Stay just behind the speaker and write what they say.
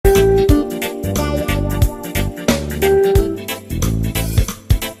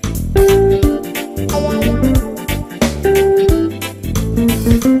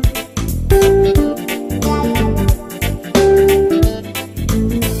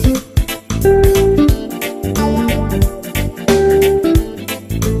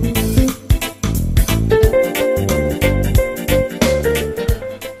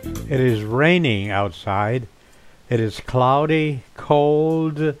raining outside. It is cloudy,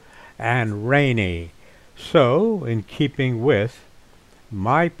 cold, and rainy. So, in keeping with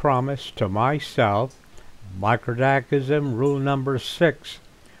my promise to myself, Microdacism rule number 6,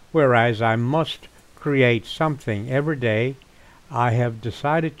 whereas I must create something every day, I have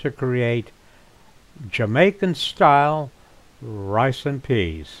decided to create Jamaican style rice and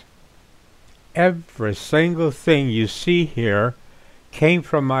peas. Every single thing you see here came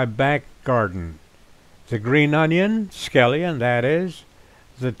from my back garden. The green onion, scallion that is,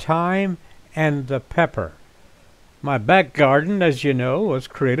 the thyme, and the pepper. My back garden, as you know, was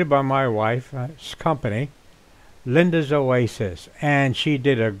created by my wife's company, Linda's Oasis, and she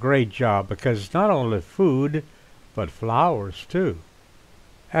did a great job because it's not only food, but flowers too.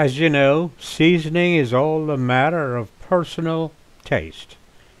 As you know, seasoning is all a matter of personal taste.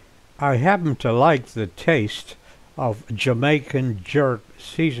 I happen to like the taste of Jamaican jerk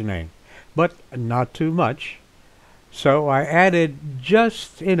seasoning, but not too much. So I added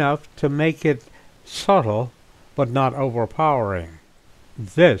just enough to make it subtle, but not overpowering.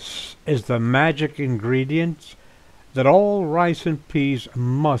 This is the magic ingredient that all rice and peas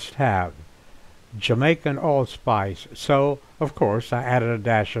must have. Jamaican allspice. So, of course, I added a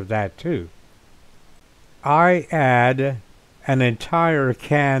dash of that too. I add an entire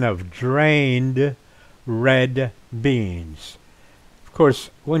can of drained red beans. Of course,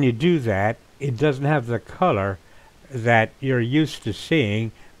 when you do that, it doesn't have the color that you're used to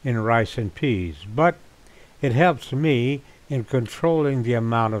seeing in rice and peas, but it helps me in controlling the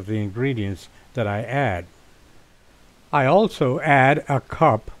amount of the ingredients that I add. I also add a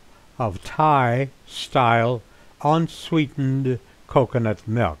cup of Thai-style unsweetened coconut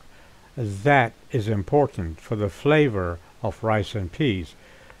milk. That is important for the flavor of rice and peas.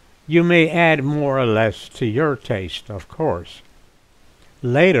 You may add more or less to your taste, of course.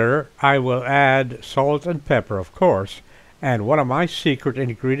 Later, I will add salt and pepper, of course, and one of my secret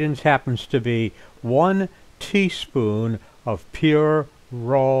ingredients happens to be 1 teaspoon of pure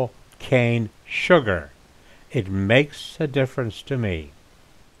raw cane sugar. It makes a difference to me.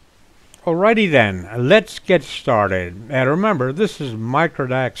 Alrighty then, let's get started. And remember, this is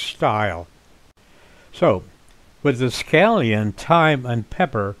Microdac style. So, with the scallion, thyme, and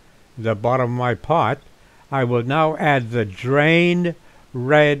pepper at the bottom of my pot, I will now add the drained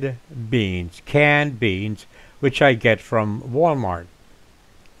red beans, canned beans, which I get from Walmart.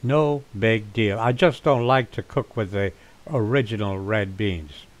 No big deal. I just don't like to cook with the original red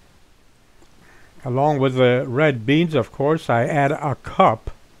beans. Along with the red beans, of course, I add a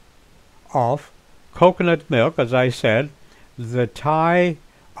cup of coconut milk, as I said, the Thai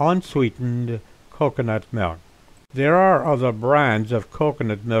unsweetened coconut milk. There are other brands of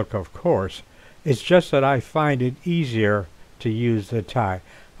coconut milk, of course. It's just that I find it easier to use the Thai.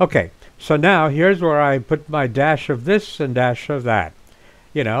 Okay, so now here's where I put my dash of this and dash of that.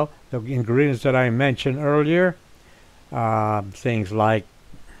 You know, the ingredients that I mentioned earlier, things like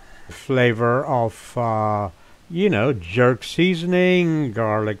flavor of, jerk seasoning,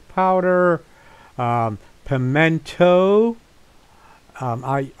 garlic powder, pimento,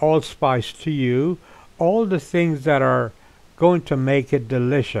 allspice to you, all the things that are going to make it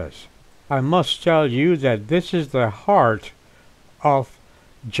delicious. I must tell you that this is the heart of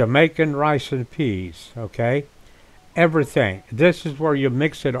Jamaican rice and peas, okay? Everything. This is where you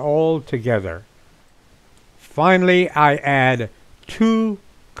mix it all together. Finally, I add 2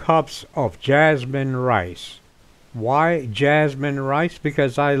 cups of jasmine rice. Why jasmine rice?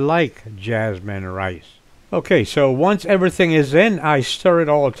 Because I like jasmine rice. Okay, so once everything is in, I stir it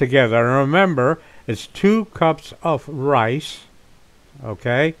all together. And remember, it's 2 cups of rice,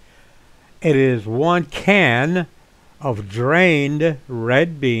 okay? It is 1 can of drained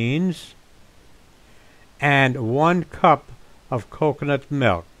red beans and 1 cup of coconut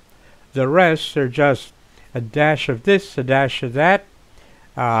milk. The rest are just a dash of this, a dash of that.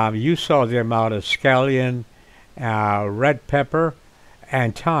 You saw the amount of scallion, red pepper,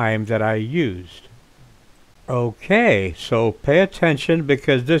 and thyme that I used. Okay, so pay attention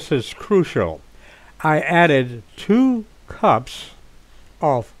because this is crucial. I added 2 cups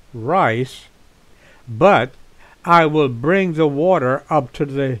of rice, but I will bring the water up to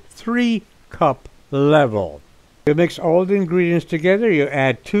the 3-cup level. You mix all the ingredients together, you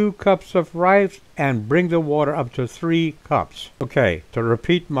add 2 cups of rice and bring the water up to 3 cups. Okay, to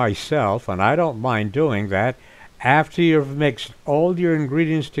repeat myself, and I don't mind doing that, after you've mixed all your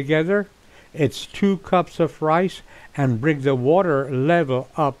ingredients together, it's 2 cups of rice and bring the water level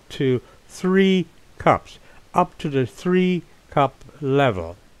up to 3 cups, up to the 3-cup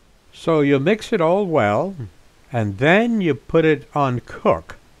level. So you mix it all well, and then you put it on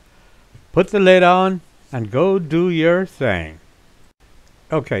cook. put the lid on, and go do your thing.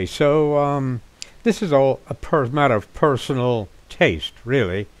 Okay, so this is all a matter of personal taste,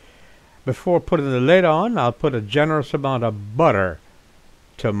 really. Before putting the lid on, I'll put a generous amount of butter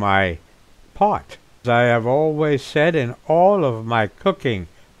to my pot. As I have always said in all of my cooking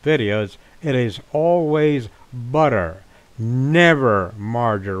videos, it is always butter, never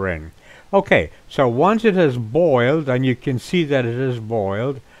margarine. Okay, so once it has boiled, and you can see that it is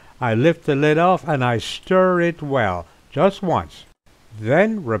boiled, I lift the lid off and I stir it well, just once.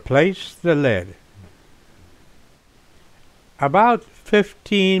 Then replace the lid. About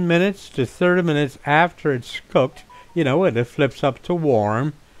 15 minutes to 30 minutes after it's cooked, you know, when it flips up to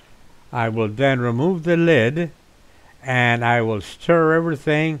warm, I will then remove the lid and I will stir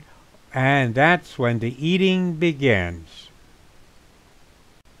everything, and that's when the eating begins.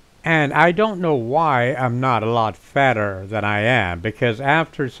 And I don't know why I'm not a lot fatter than I am, because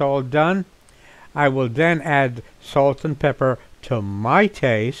after it's all done, I will then add salt and pepper to my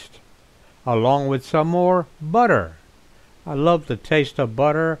taste, along with some more butter. I love the taste of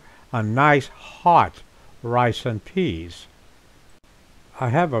butter on nice hot rice and peas. I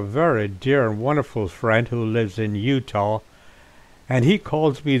have a very dear and wonderful friend who lives in Utah, and he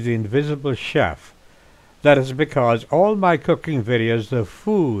calls me the Invisible Chef. That is because all my cooking videos, the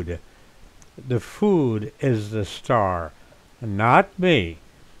food is the star, not me.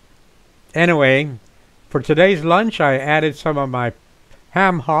 Anyway, for today's lunch, I added some of my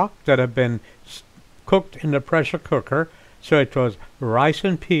ham hock that have been cooked in the pressure cooker. So it was rice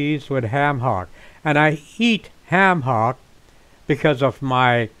and peas with ham hock. And I eat ham hock because of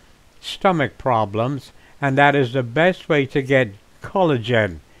my stomach problems, and that is the best way to get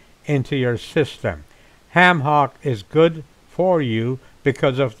collagen into your system. Ham hock is good for you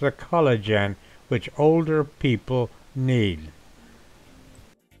because of the collagen which older people need.